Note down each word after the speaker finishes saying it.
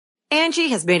Angie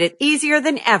has made it easier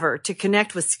than ever to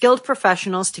connect with skilled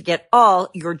professionals to get all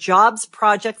your jobs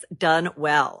projects done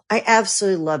well. I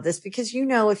absolutely love this because,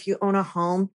 if you own a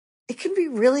home, it can be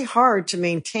really hard to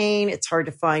maintain. It's hard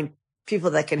to find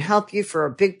people that can help you for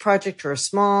a big project or a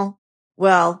small.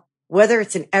 Well, whether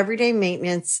it's in everyday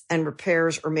maintenance and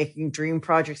repairs or making dream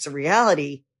projects a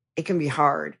reality, it can be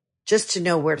hard just to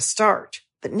know where to start.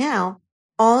 But now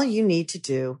all you need to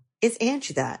do is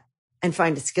Angie that and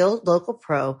find a skilled local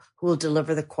pro who will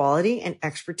deliver the quality and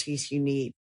expertise you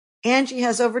need. Angie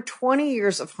has over 20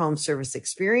 years of home service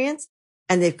experience,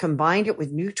 and they've combined it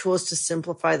with new tools to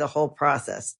simplify the whole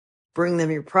process. Bring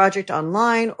them your project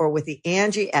online or with the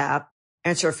Angie app,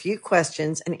 answer a few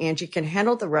questions, and Angie can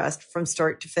handle the rest from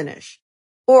start to finish.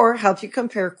 Or help you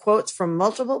compare quotes from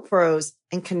multiple pros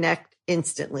and connect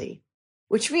instantly,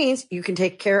 which means you can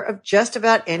take care of just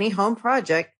about any home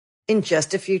project in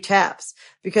just a few taps.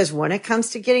 Because when it comes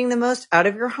to getting the most out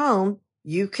of your home,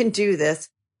 you can do this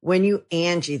when you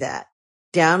Angie that.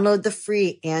 Download the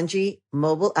free Angie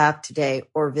mobile app today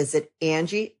or visit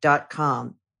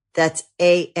Angie.com. That's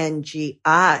ANGI.com.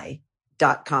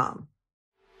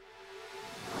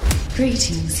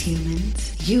 Greetings,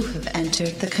 humans. You have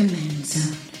entered the Command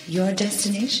Zone, your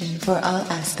destination for all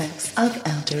aspects of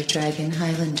Elder Dragon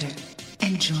Highlander.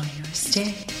 Enjoy your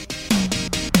stay.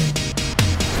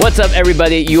 What's up,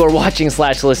 everybody? You are watching /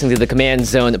 listening to the Command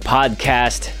Zone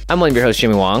podcast. I'm one of your hosts,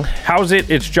 Jimmy Wong. How's it?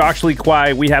 It's Josh Lee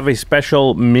Kwai. We have a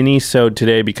special mini-sode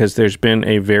today because there's been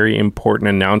a very important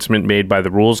announcement made by the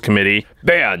Rules Committee.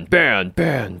 Ban.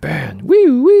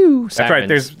 Woo, woo. That's right.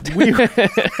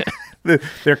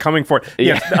 They're coming for it.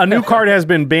 Yes, a new card has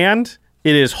been banned.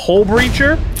 It is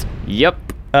Hullbreacher. Yep.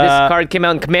 This card came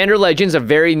out in Commander Legends, a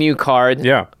very new card.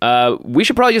 Yeah. We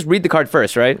should probably just read the card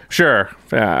first, right? Sure.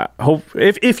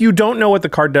 If you don't know what the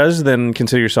card does, then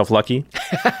consider yourself lucky.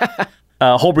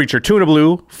 Hullbreacher, 2 and a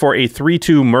blue for a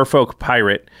 3/2 Merfolk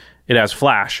Pirate. It has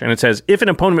flash, and it says, if an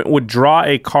opponent would draw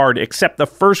a card except the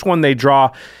first one they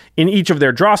draw in each of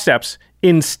their draw steps,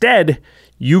 instead,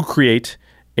 you create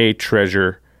a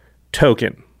treasure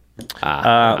token.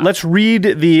 Let's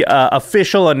read the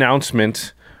official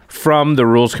announcement from the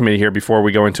Rules Committee here before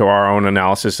we go into our own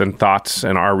analysis and thoughts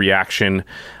and our reaction.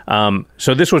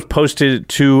 So this was posted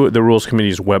to the Rules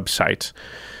Committee's website.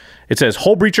 It says,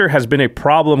 Hullbreacher has been a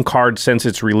problem card since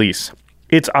its release.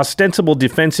 Its ostensible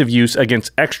defensive use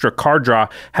against extra card draw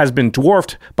has been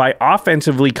dwarfed by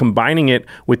offensively combining it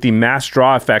with the mass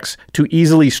draw effects to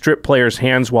easily strip players'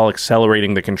 hands while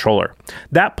accelerating the controller.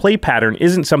 That play pattern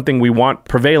isn't something we want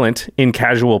prevalent in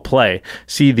casual play.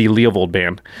 See the Leovold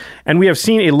ban. And we have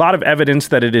seen a lot of evidence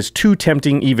that it is too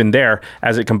tempting even there,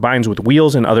 as it combines with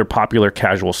wheels and other popular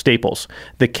casual staples.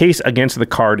 The case against the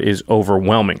card is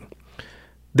overwhelming.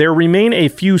 There remain a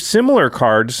few similar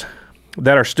cards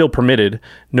that are still permitted,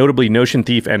 notably Notion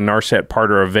Thief and Narset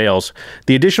Parter of Veils.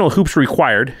 The additional hoops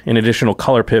required, an additional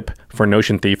color pip for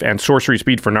Notion Thief and sorcery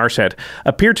speed for Narset,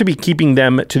 appear to be keeping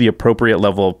them to the appropriate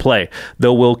level of play,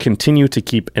 though we'll continue to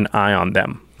keep an eye on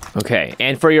them. Okay,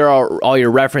 and for all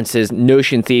your references,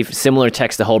 Notion Thief, similar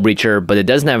text to Hullbreacher, but it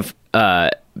doesn't have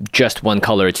just one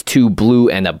color. It's 2 blue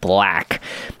and a black.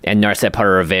 And Narset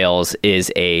Parter of Veils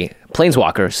is a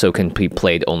planeswalker, so can be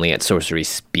played only at sorcery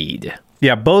speed.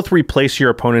 Yeah, both replace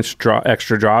your opponent's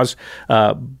extra draws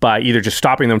by either just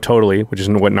stopping them totally, which is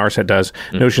what Narset does.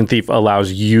 Mm-hmm. Notion Thief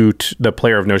allows you, the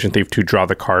player of Notion Thief, to draw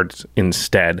the cards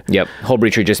instead. Yep,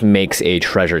 Hullbreacher just makes a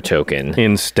treasure token.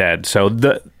 Instead. So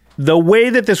the way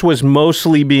that this was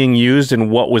mostly being used and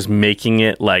what was making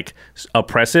it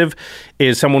oppressive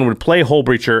is someone would play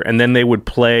Hullbreacher and then they would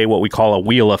play what we call a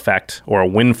wheel effect or a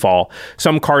windfall.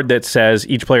 Some card that says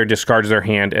each player discards their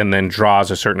hand and then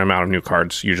draws a certain amount of new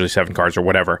cards, usually 7 cards or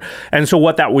whatever. And so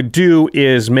what that would do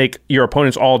is make your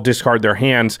opponents all discard their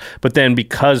hands, but then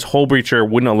because Hullbreacher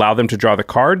wouldn't allow them to draw the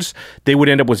cards, they would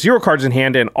end up with 0 cards in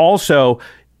hand, and also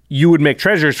you would make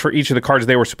treasures for each of the cards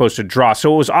they were supposed to draw.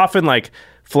 So it was often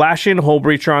flash in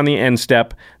Hullbreacher on the end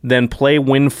step, then play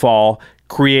Windfall,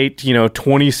 create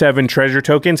 27 treasure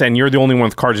tokens, and you're the only one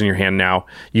with cards in your hand now.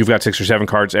 You've got 6 or 7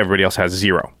 cards, everybody else has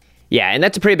 0. Yeah, and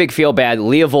that's a pretty big feel bad.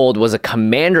 Leovold was a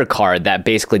commander card that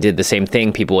basically did the same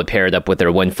thing. People would pair it up with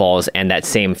their windfalls, and that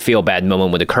same feel bad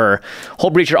moment would occur.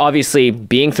 Hullbreacher, obviously,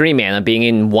 being 3 mana, being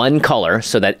in 1 color,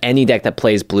 so that any deck that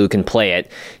plays blue can play it,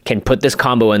 can put this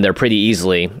combo in there pretty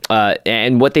easily.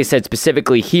 And what they said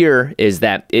specifically here is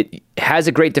that it has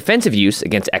a great defensive use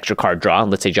against extra card draw.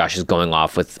 Let's say Josh is going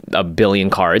off with a billion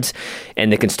cards,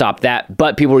 and they can stop that.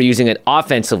 But people were using it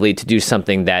offensively to do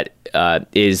something that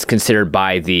is considered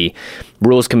by the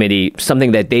rules committee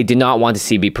something that they did not want to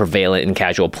see be prevalent in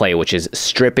casual play, which is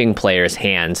stripping players'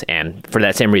 hands. And for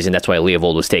that same reason, that's why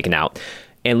Leovold was taken out.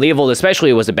 And Leovold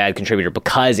especially was a bad contributor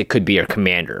because it could be your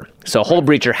commander. So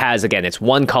Hullbreacher has, again, it's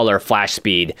 1 color, flash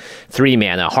speed, 3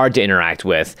 mana, hard to interact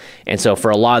with. And so for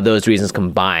a lot of those reasons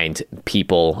combined,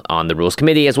 people on the rules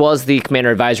committee as well as the commander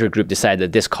advisory group decided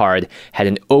that this card had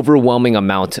an overwhelming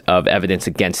amount of evidence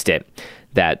against it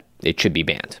that it should be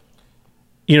banned.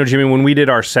 You know, Jimmy, when we did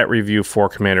our set review for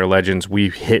Commander Legends, we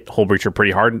hit Hullbreacher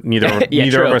pretty hard.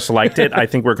 Neither of us liked it. I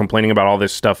think we're complaining about all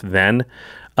this stuff then.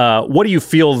 What do you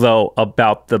feel, though,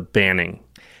 about the banning?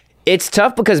 It's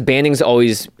tough because banning's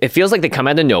always, it feels like they come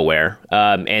out of nowhere.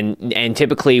 And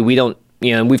typically we don't,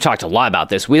 we've talked a lot about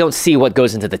this. We don't see what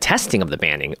goes into the testing of the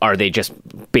banning. Are they just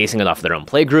basing it off their own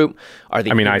play group? Are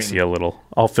they? I see a little.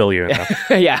 I'll fill you in.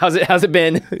 Yeah, how's it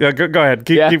been? Go ahead.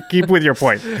 Keep with your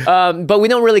point. But we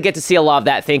don't really get to see a lot of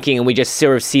that thinking, and we just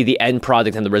sort of see the end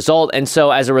product and the result. And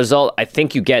so as a result, I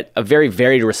think you get a very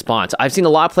varied response. I've seen a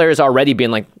lot of players already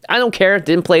being like, I don't care,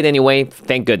 didn't play it anyway,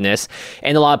 thank goodness.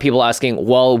 And a lot of people asking,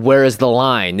 well, where is the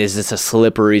line? Is this a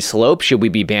slippery slope? Should we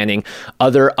be banning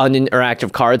other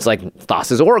uninteractive cards like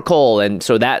Thassa's Oracle? And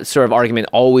so that sort of argument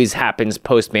always happens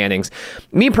post-bannings.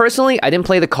 Me personally, I didn't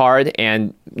play the card,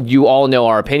 and you all know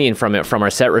our opinion from it from our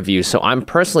set review. So I'm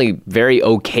personally very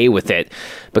okay with it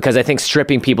because I think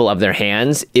stripping people of their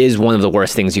hands is one of the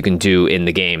worst things you can do in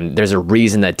the game. There's a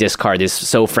reason that discard is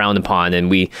so frowned upon, and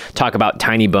we talk about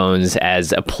Tiny Bones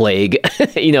as a plague,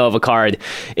 of a card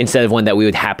instead of one that we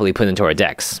would happily put into our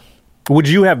decks. Would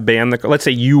you have banned the? Let's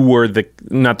say you were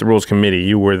not the rules committee,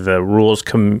 you were the rules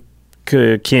king,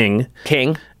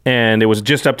 and it was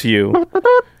just up to you.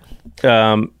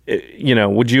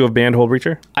 Would you have banned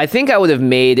Hullbreacher? I think I would have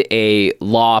made a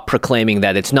law proclaiming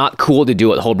that it's not cool to do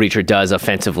what Hullbreacher does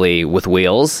offensively with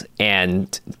wheels,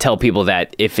 and tell people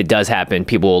that if it does happen,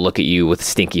 people will look at you with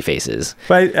stinky faces.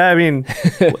 But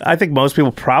I think most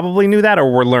people probably knew that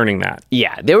or were learning that.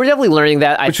 Yeah, they were definitely learning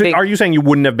that. Are you saying you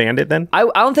wouldn't have banned it then? I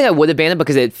don't think I would have banned it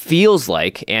because it feels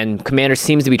like, and Commander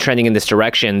seems to be trending in this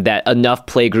direction, that enough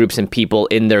play groups and people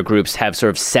in their groups have sort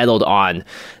of settled on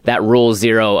that rule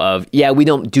 0 of, we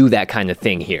don't do that kind of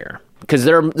thing here. Because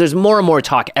there's more and more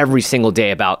talk every single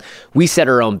day about we set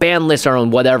our own ban list, our own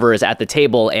whatever is at the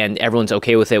table, and everyone's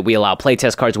okay with it. We allow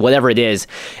playtest cards, whatever it is.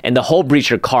 And the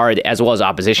Hullbreacher card, as well as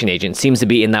Opposition Agent, seems to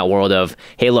be in that world of,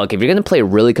 hey, look, if you're going to play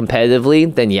really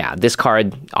competitively, then this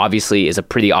card obviously is a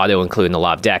pretty auto-include in a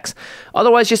lot of decks.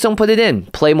 Otherwise, just don't put it in.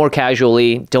 Play more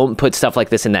casually. Don't put stuff like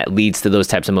this in that leads to those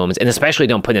types of moments. And especially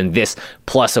don't put in this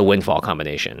plus a windfall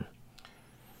combination.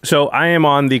 So I am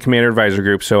on the Commander Advisor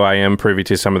Group, so I am privy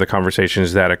to some of the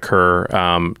conversations that occur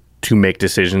to make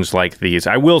decisions like these.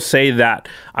 I will say that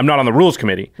I'm not on the Rules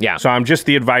Committee. Yeah. So I'm just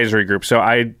the advisory group. So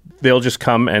they'll just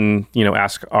come and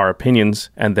ask our opinions,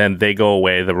 and then they go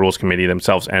away, the Rules Committee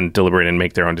themselves, and deliberate and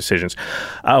make their own decisions.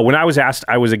 When I was asked,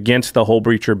 I was against the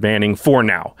Hullbreacher banning for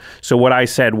now. So what I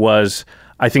said was,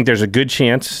 I think there's a good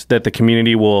chance that the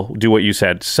community will do what you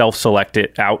said, self-select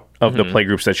it out of the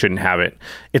playgroups that shouldn't have it.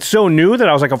 It's so new that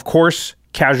I was like, of course,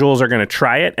 casuals are going to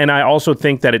try it. And I also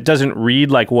think that it doesn't read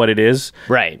like what it is.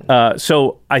 Right.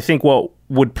 So I think what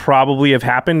would probably have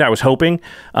happened, I was hoping,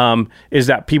 is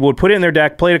that people would put it in their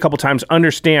deck, play it a couple times,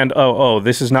 understand,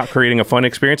 this is not creating a fun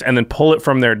experience, and then pull it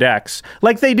from their decks,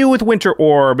 like they do with Winter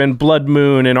Orb and Blood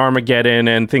Moon and Armageddon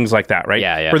and things like that, right?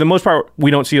 Yeah. For the most part,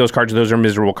 we don't see those cards. Those are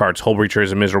miserable cards. Hullbreacher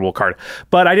is a miserable card.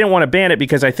 But I didn't want to ban it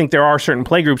because I think there are certain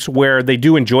playgroups where they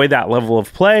do enjoy that level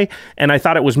of play, and I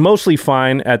thought it was mostly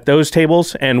fine at those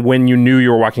tables and when you knew you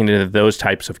were walking into those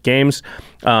types of games.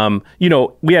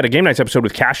 We had a Game Nights episode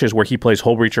with Cassius where he plays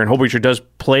Hullbreacher, and Hullbreacher does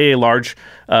play a large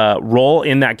role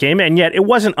in that game, and yet it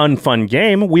was an unfun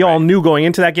game. We all knew going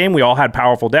into that game, we all had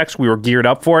powerful decks, we were geared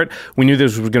up for it, we knew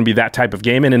this was going to be that type of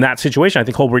game, and in that situation, I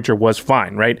think Hullbreacher was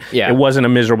fine, right? Yeah. It wasn't a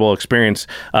miserable experience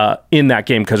in that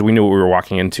game because we knew what we were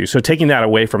walking into. So taking that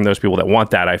away from those people that want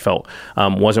that, I felt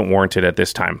wasn't warranted at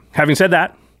this time. Having said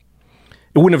that,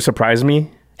 it wouldn't have surprised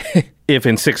me if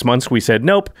in 6 months we said,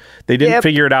 nope, they didn't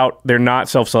figure it out, they're not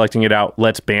self-selecting it out,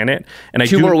 let's ban it. And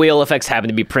Two more wheel effects happen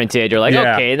to be printed. You're like,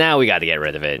 okay, now we got to get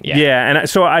rid of it. And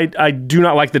so I do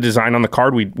not like the design on the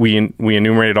card. We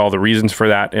enumerated all the reasons for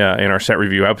that in our set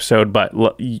review episode, but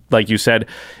like you said,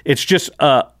 it's just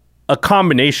a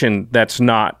combination that's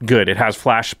not good. It has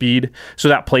flash speed, so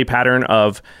that play pattern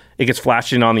of it gets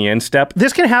flashed in on the end step.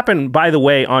 This can happen, by the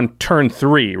way, on turn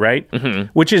 3, right? Mm-hmm.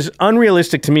 Which is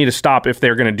unrealistic to me to stop if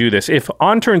they're going to do this. If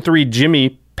on turn 3,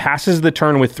 Jimmy passes the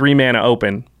turn with 3 mana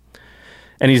open,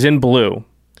 and he's in blue,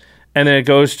 and then it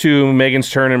goes to Megan's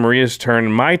turn and Maria's turn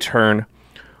and my turn,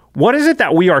 what is it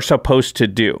that we are supposed to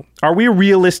do? Are we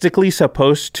realistically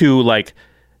supposed to like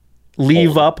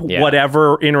leave up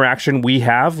whatever interaction we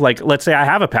have? Like, let's say I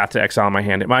have a Path to Exile in my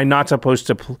hand. Am I supposed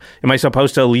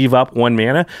to leave up 1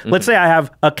 mana? Let's say I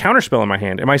have a counterspell in my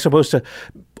hand. Am I supposed to,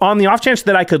 on the off chance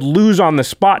that I could lose on the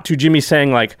spot to Jimmy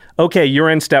saying like, okay, you're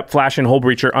in step, flash and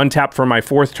Hullbreacher, untap for my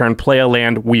 4th turn, play a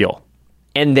land, wheel.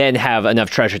 And then have enough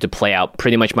treasure to play out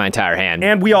pretty much my entire hand.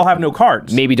 And we all have no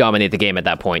cards. Maybe dominate the game at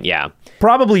that point, yeah.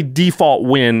 Probably default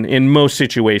win in most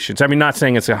situations. I mean, not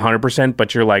saying it's 100%,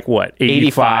 but you're like, what,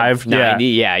 85? 90,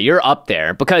 yeah, you're up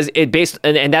there. Because it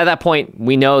and at that point,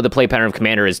 we know the play pattern of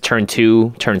Commander is turn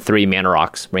 2, turn 3, mana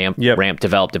rocks, ramp,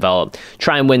 develop.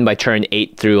 Try and win by turn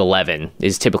 8 through 11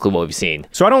 is typically what we've seen.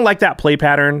 So I don't like that play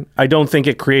pattern. I don't think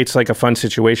it creates like a fun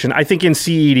situation. I think in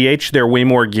CEDH, they're way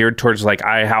more geared towards like,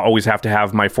 I always have to have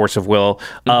my Force of Will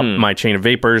up, my Chain of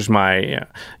Vapors, my,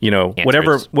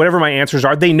 whatever my answers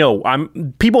are. They know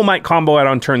people might combo out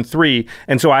on turn 3,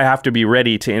 and so I have to be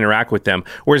ready to interact with them.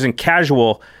 Whereas in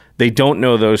casual, they don't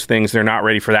know those things. They're not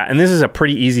ready for that. And this is a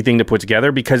pretty easy thing to put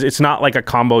together because it's not like a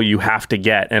combo you have to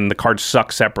get and the cards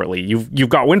suck separately. You've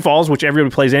got Windfalls, which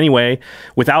everybody plays anyway,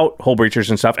 without Hullbreachers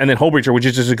and stuff, and then Hullbreacher, which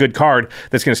is just a good card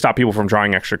that's going to stop people from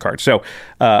drawing extra cards. So,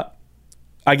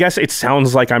 I guess it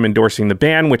sounds like I'm endorsing the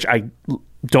ban, which I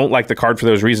don't like the card for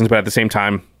those reasons, but at the same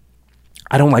time,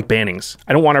 I don't like bannings.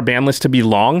 I don't want our ban list to be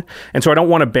long, and so I don't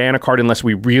want to ban a card unless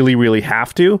we really, really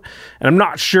have to. And I'm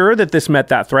not sure that this met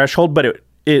that threshold, but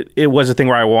it was a thing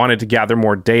where I wanted to gather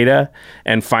more data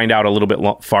and find out a little bit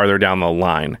farther down the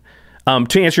line.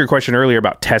 To answer your question earlier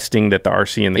about testing that the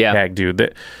RC and the CAG do,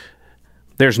 that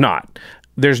there's not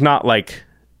like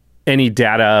any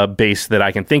database that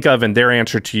I can think of, and their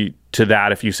answer to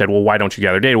that, if you said, well, why don't you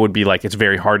gather data, would be like, it's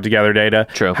very hard to gather data.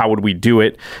 True. How would we do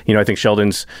it? I think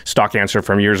Sheldon's stock answer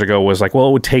from years ago was like, well,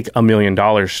 it would take $1 million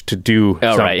to do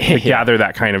to gather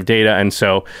that kind of data. And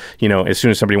so, as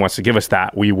soon as somebody wants to give us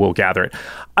that, we will gather it.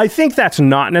 I think that's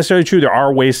not necessarily true. There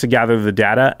are ways to gather the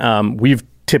data. We've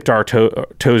tipped our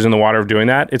toes in the water of doing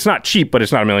that. It's not cheap, but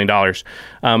it's not $1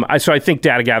 million. So I think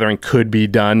data gathering could be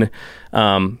done.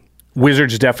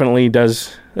 Wizards definitely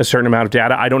does a certain amount of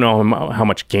data. I don't know how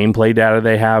much gameplay data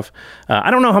they have. I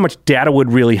don't know how much data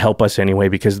would really help us anyway,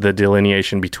 because the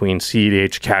delineation between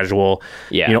CEDH, casual,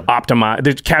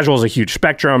 optimize. Casual is a huge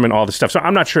spectrum and all this stuff. So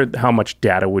I'm not sure how much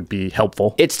data would be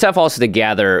helpful. It's tough also to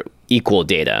gather equal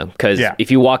data, because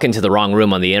if you walk into the wrong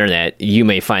room on the internet, you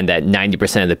may find that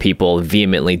 90% of the people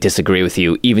vehemently disagree with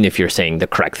you, even if you're saying the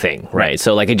correct thing, right?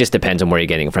 So like, it just depends on where you're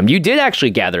getting it from. You did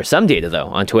actually gather some data though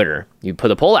on Twitter. You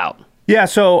put a poll out. Yeah,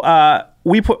 so I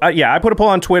put a poll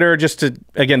on Twitter just to,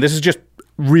 again, this is just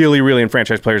really, really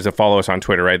enfranchised players that follow us on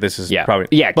Twitter, right? This is probably...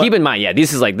 Yeah, keep in mind,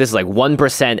 this is like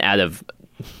 1% out of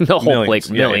the whole millions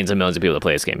and millions of people that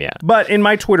play this game, But in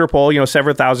my Twitter poll,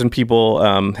 several thousand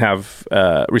people have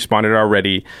responded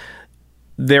already.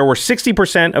 There were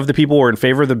 60% of the people were in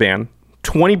favor of the ban,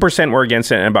 20% were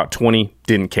against it, and about 20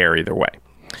 didn't care either way,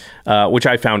 which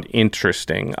I found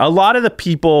interesting. A lot of the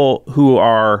people who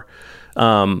are...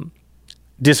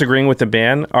 disagreeing with the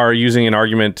ban are using an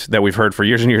argument that we've heard for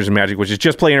years and years in Magic, which is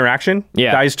just play interaction.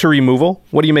 Dies to removal.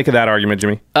 What do you make of that argument,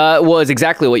 Jimmy? Well, it's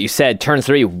exactly what you said. Turn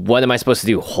 3, what am I supposed to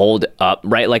do? Hold up,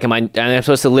 right? Like, am I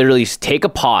supposed to literally take a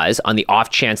pause on the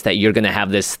off chance that you're going to have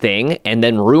this thing and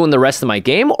then ruin the rest of my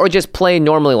game, or just play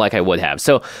normally like I would have?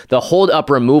 So the hold up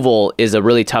removal is a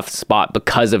really tough spot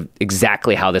because of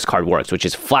exactly how this card works, which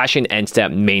is flashing end step,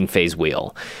 main phase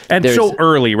wheel. And so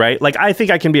early, right? Like, I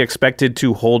think I can be expected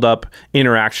to hold up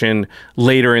interaction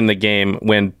later in the game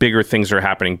when bigger things are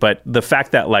happening. But the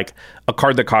fact that like a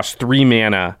card that costs 3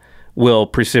 mana will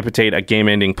precipitate a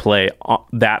game-ending play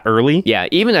that early. Yeah,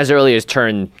 even as early as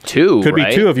turn 2, Could be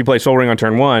 2 if you play Soul Ring on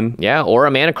turn 1. Yeah, or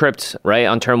a Mana Crypt, right,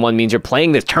 on turn 1 means you're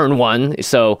playing this turn 1.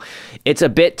 So it's a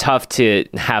bit tough to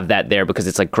have that there, because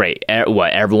it's like, great,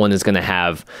 everyone is going to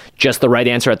have just the right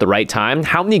answer at the right time.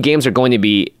 How many games are going to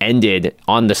be ended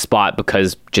on the spot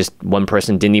because just one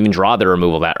person didn't even draw the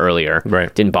removal that earlier,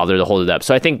 didn't bother to hold it up?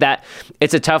 So I think that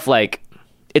it's a tough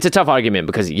argument,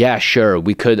 because sure,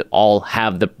 we could all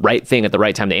have the right thing at the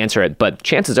right time to answer it, but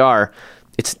chances are,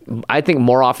 I think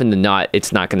more often than not,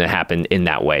 it's not going to happen in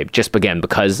that way. Just again,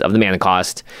 because of the mana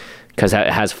cost, because it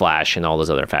has flash and all those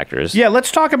other factors. Yeah, let's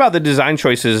talk about the design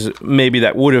choices maybe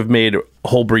that would have made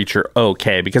Hullbreacher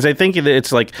okay, because I think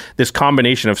it's like this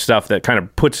combination of stuff that kind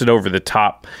of puts it over the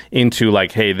top into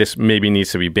like, hey, this maybe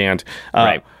needs to be banned.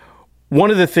 Right. One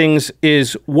of the things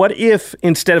is, what if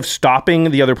instead of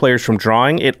stopping the other players from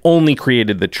drawing, it only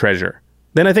created the treasure?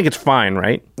 then I think it's fine,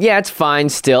 right? Yeah, it's fine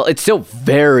still. It's still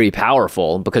very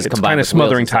powerful because It's combined kind of with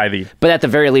smothering wheels and tithy. stuff. But at the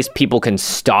very least, people can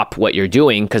stop what you're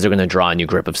doing because they're going to draw a new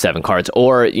grip of 7 cards.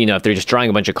 Or, if they're just drawing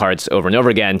a bunch of cards over and over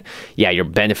again, yeah, you're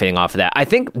benefiting off of that. I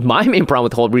think my main problem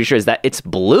with Hullbreacher is that it's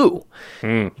blue.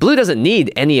 Blue doesn't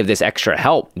need any of this extra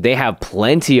help. They have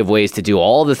plenty of ways to do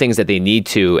all the things that they need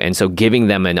to. And so giving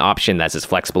them an option that's as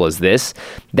flexible as this,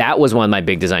 that was one of my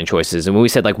big design choices. And when we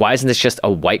said, like, why isn't this just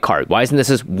a white card? Why isn't this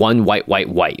just one white,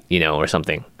 or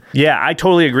something? Yeah, I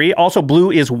totally agree. Also,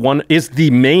 blue is the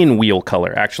main wheel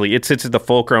color, actually. It sits at the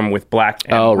fulcrum with black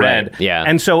and red. Right. Yeah.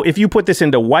 And so if you put this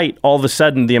into white, all of a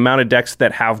sudden the amount of decks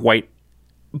that have white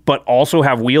but also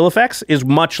have wheel effects is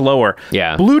much lower.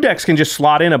 Yeah. Blue decks can just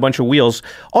slot in a bunch of wheels.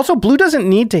 Also, blue doesn't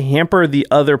need to hamper the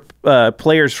other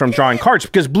players from drawing cards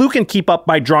because blue can keep up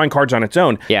by drawing cards on its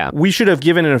own. Yeah. We should have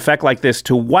given an effect like this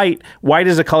to white. White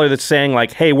is a color that's saying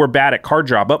like, hey, we're bad at card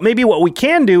draw. But maybe what we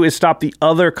can do is stop the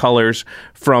other colors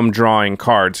from drawing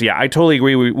cards. Yeah, I totally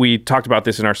agree. We talked about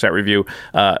this in our set review.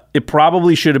 It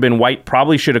probably should have been white,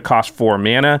 probably should have cost 4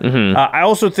 mana. I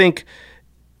also think...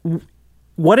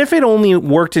 What if it only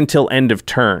worked until end of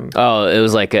turn? Oh, it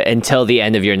was like until the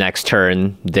end of your next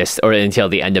turn, or until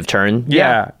the end of turn?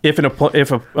 Yeah. If an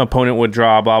opponent would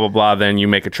draw, blah, blah, blah, then you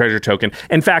make a treasure token.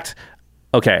 In fact,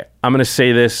 okay, I'm going to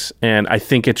say this, and I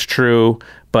think it's true,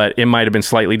 but it might have been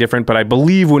slightly different. But I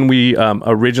believe when we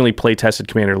originally play-tested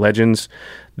Commander Legends,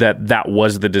 that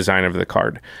was the design of the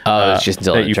card. Oh, it's just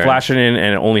until that end you of turn. flash it in,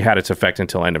 and it only had its effect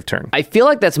until end of turn. I feel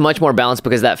like that's much more balanced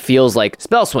because that feels like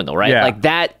Spell Swindle, right? Yeah. Like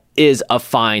that is a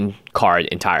fine card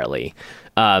entirely.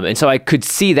 And so I could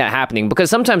see that happening because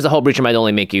sometimes the Hullbreacher might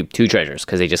only make you 2 treasures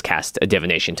because they just cast a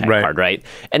divination type card, right?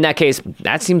 In that case,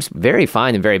 that seems very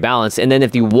fine and very balanced. And then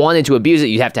if you wanted to abuse it,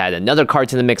 you'd have to add another card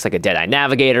to the mix, like a Deadeye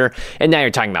Navigator. And now you're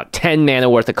talking about 10 mana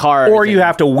worth of cards. Or you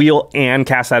have to wheel and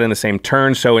cast that in the same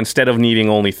turn. So instead of needing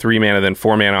only 3 mana, then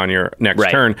 4 mana on your next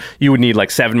turn, you would need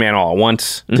like 7 mana all at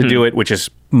once to do it, which is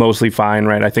mostly fine,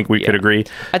 right? I think we could agree.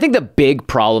 I think the big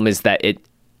problem is that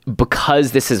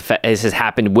because this has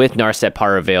happened with Narset,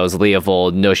 Power Veils,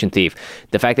 Leovold, Notion Thief,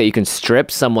 the fact that you can strip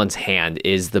someone's hand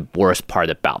is the worst part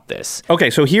about this.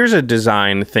 Okay, so here's a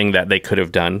design thing that they could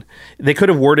have done. They could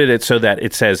have worded it so that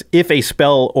it says, if a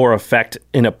spell or effect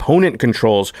an opponent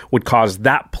controls would cause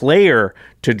that player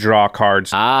to draw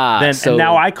cards, then so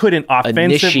now I couldn't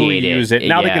offensively initiate use it.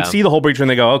 Now they yeah. can see the Hullbreacher and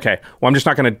they go, okay, well, I'm just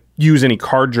not going to use any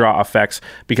card draw effects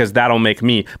because that'll make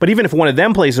me. But even if one of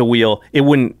them plays a wheel, it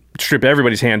wouldn't strip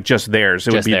everybody's hand, just theirs.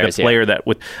 It would be the player that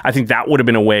would. I think that would have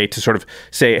been a way to sort of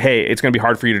say, hey, it's going to be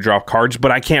hard for you to draw cards,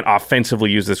 but I can't offensively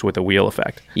use this with a wheel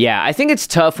effect. Yeah, I think it's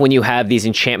tough when you have these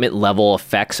enchantment level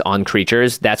effects on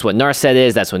creatures. That's what Narset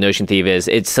is. That's what Notion Thief is.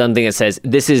 It's something that says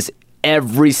this is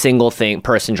every single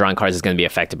person drawing cards is going to be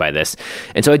affected by this.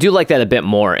 And so I do like that a bit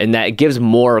more, in that it gives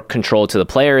more control to the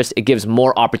players. It gives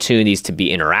more opportunities to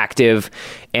be interactive.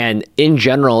 And in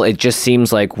general, it just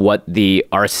seems like what the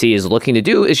RC is looking to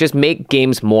do is just make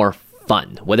games more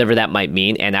fun, whatever that might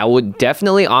mean. And I'm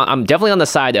definitely on the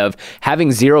side of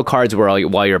having 0 cards while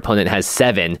your opponent has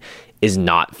 7 is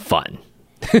not fun.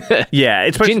 Yeah,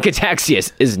 it's Jin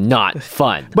Cataxius is not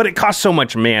fun, but it costs so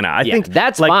much mana. I think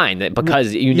that's fine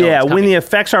because Yeah, when the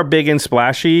effects are big and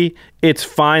splashy, it's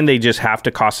fine. They just have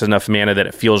to cost enough mana that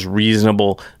it feels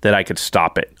reasonable that I could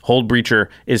stop it. Hullbreacher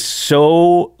is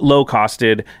so low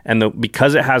costed, and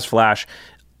because it has flash,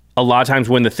 a lot of times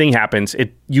when the thing happens,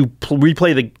 you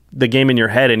replay the game in your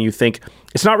head and you think,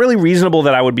 it's not really reasonable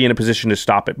that I would be in a position to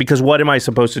stop it, because what am I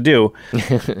supposed to do?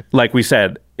 Like we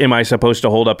said, am I supposed to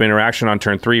hold up interaction on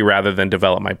turn 3 rather than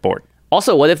develop my board?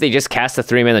 Also, what if they just cast a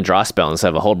 3-mana draw spell instead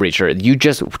of a Hullbreacher? You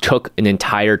just took an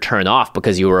entire turn off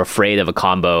because you were afraid of a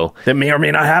combo. That may or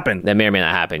may not happen.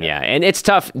 Yeah. And it's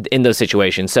tough in those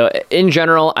situations. So in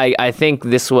general, I think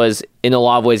this was, in a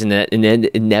lot of ways, an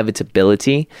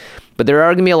inevitability. But there are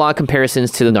going to be a lot of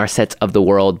comparisons to the Narsets of the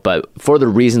world. But for the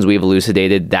reasons we've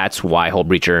elucidated, that's why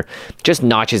Hullbreacher just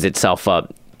notches itself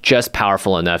up just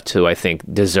powerful enough to, I think,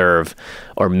 deserve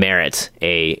or merit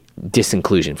a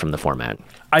disinclusion from the format.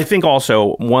 I think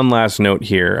also, one last note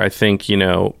here, I think, a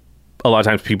lot of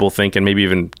times people think, and maybe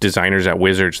even designers at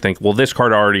Wizards think, well, this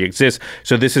card already exists,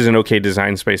 so this is an okay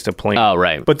design space to play. Oh,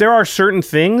 right. But there are certain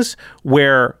things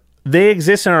where they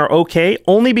exist and are okay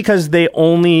only because they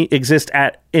only exist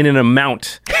in an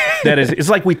amount that is, it's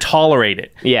like we tolerate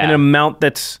it. Yeah. In an amount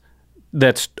that's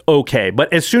okay.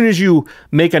 But as soon as you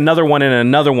make another one and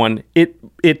another one, it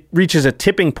reaches a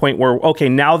tipping point where, okay,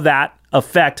 now that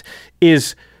effect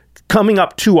is coming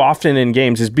up too often in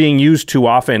games, is being used too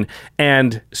often.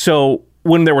 And so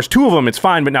when there was 2 of them, it's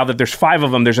fine, but now that there's 5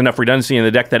 of them, there's enough redundancy in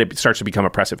the deck that it starts to become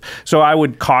oppressive. So I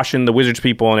would caution the Wizards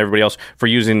people and everybody else for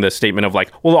using the statement of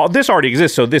like, well, this already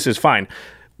exists, so this is fine.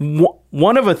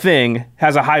 One of a thing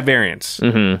has a high variance.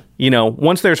 Mm-hmm. You know,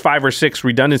 once there's 5 or 6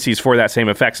 redundancies for that same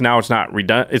effect, now it's not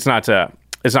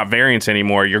it's not variance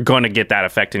anymore. You're going to get that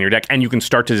effect in your deck, and you can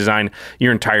start to design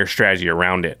your entire strategy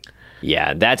around it.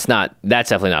 Yeah, that's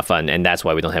definitely not fun, and that's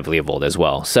why we don't have Leovold as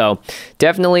well. So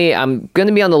definitely, I'm going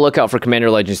to be on the lookout for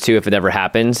Commander Legends 2 if it ever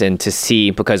happens, and to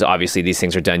see, because obviously these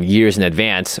things are done years in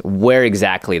advance, where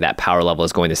exactly that power level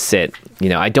is going to sit. You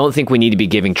know, I don't think we need to be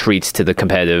giving treats to the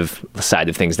competitive side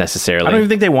of things necessarily. I don't even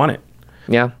think they want it.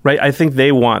 Yeah. Right? I think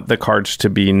they want the cards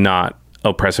to be not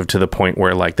oppressive to the point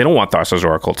where, like, they don't want Thassa's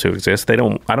Oracle to exist. I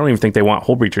don't even think they want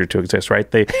Hullbreacher to exist, right?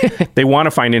 They want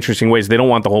to find interesting ways. They don't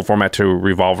want the whole format to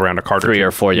revolve around a card 3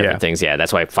 or 4 different things. Yeah,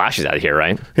 that's why Flash is out of here,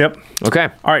 right? Yep. Okay.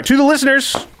 All right, to the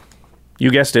listeners, you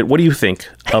guessed it. What do you think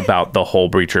about the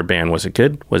Hullbreacher ban? Was it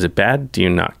good? Was it bad? Do you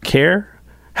not care?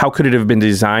 How could it have been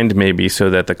designed maybe so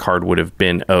that the card would have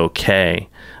been okay?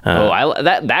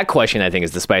 That question I think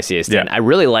is the spiciest. Yeah. And I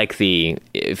really like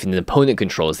if an opponent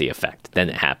controls the effect, then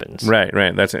it happens. Right.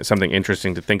 That's something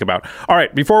interesting to think about. All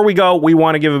right, before we go, we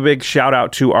want to give a big shout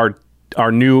out to our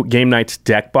new Game Nights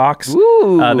deck box.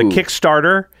 The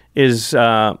Kickstarter is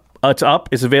it's up.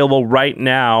 It's available right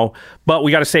now. But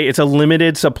we got to say, it's a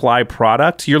limited supply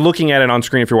product. You're looking at it on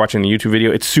screen if you're watching the YouTube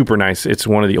video. It's super nice. It's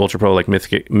one of the Ultra Pro like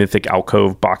Mythic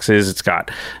Alcove boxes. It's got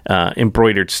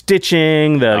embroidered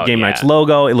stitching, the Game Nights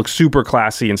logo. It looks super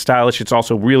classy and stylish. It's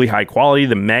also really high quality.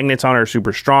 The magnets on it are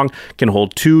super strong. Can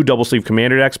hold 2 double sleeve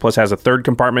Commander decks, plus has a 3rd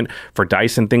compartment for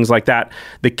dice and things like that.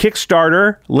 The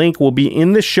Kickstarter link will be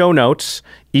in the show notes.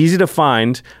 Easy to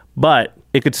find, but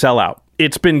it could sell out.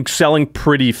 It's been selling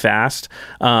pretty fast,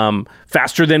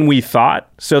 faster than we thought.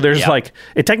 So there's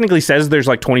it technically says there's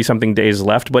like 20 something days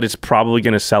left, but it's probably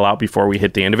going to sell out before we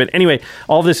hit the end of it. Anyway,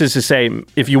 all this is to say,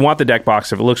 if you want the deck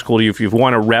box, if it looks cool to you, if you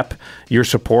want to rep your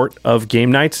support of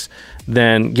Game Nights,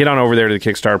 then get on over there to the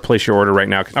Kickstarter, place your order right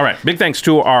now. All right, big thanks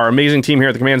to our amazing team here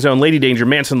at the Command Zone: Lady Danger,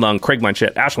 Manson Lung, Craig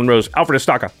Munchett, Ashlyn Rose, Alfred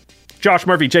Estaka, Josh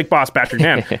Murphy, Jake Boss, Patrick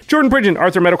Han, Jordan Pridgeon,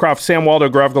 Arthur Meadowcroft, Sam Waldo,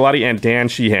 Grav Galati, and Dan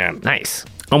Sheehan. Nice.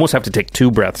 Almost have to take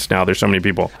 2 breaths now. There's so many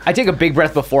people. I take a big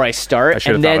breath before I start,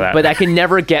 and then, but I can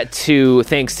never get to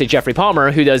thanks to Jeffrey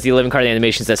Palmer, who does the Living Card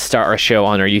animations that start our show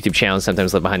on our YouTube channel and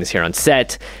sometimes live behind us here on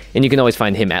set. And you can always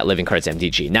find him at Living Cards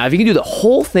MDG. Now, if you can do the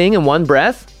whole thing in one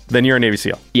breath, then you're a Navy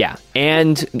SEAL. Yeah,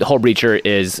 and Hullbreacher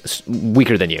is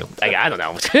weaker than you. I don't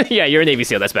know. Yeah, you're a Navy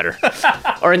SEAL. That's better.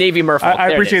 Or a Navy Merfolk. I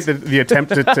appreciate the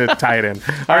attempt to tie it in.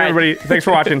 All right, everybody. Thanks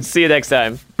for watching. See you next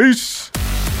time. Peace.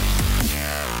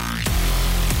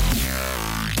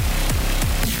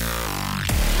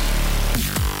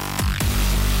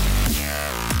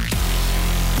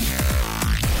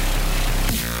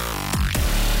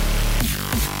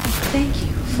 Thank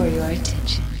you for your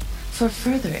attention. For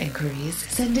further inquiries,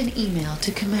 send an email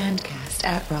to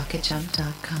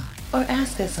commandcast@rocketjump.com or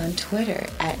ask us on Twitter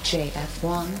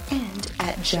 @JFWong and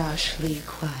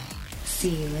 @JoshLeeQuai. See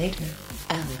you later,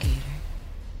 alligator.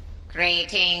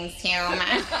 Greetings,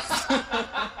 humans.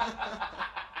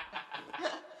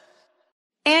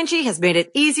 Angie has made it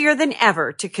easier than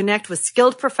ever to connect with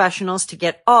skilled professionals to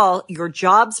get all your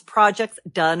jobs projects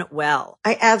done well.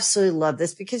 I absolutely love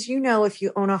this because, you know, if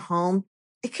you own a home,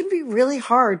 it can be really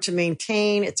hard to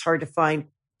maintain. It's hard to find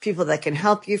people that can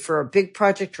help you for a big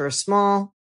project or a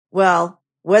small. Well,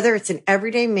 whether it's in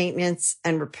everyday maintenance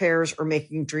and repairs or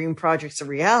making dream projects a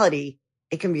reality,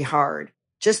 it can be hard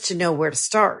just to know where to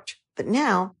start. But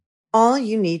now all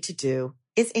you need to do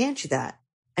is Angie that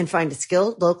and find a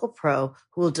skilled local pro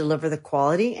who will deliver the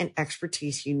quality and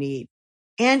expertise you need.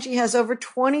 Angie has over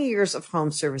 20 years of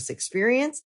home service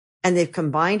experience, and they've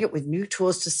combined it with new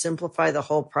tools to simplify the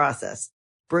whole process.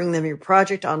 Bring them your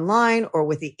project online or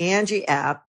with the Angie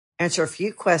app, answer a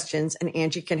few questions, and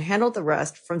Angie can handle the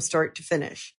rest from start to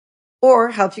finish.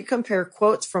 Or help you compare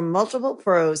quotes from multiple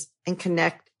pros and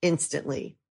connect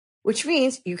instantly, which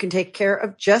means you can take care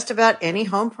of just about any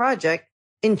home project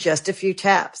in just a few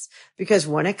taps. Because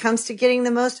when it comes to getting the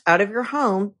most out of your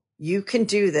home, you can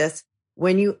do this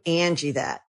when you Angie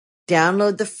that.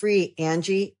 Download the free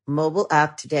Angie mobile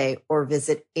app today or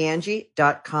visit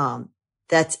Angie.com.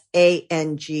 That's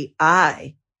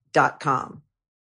ANGI.com.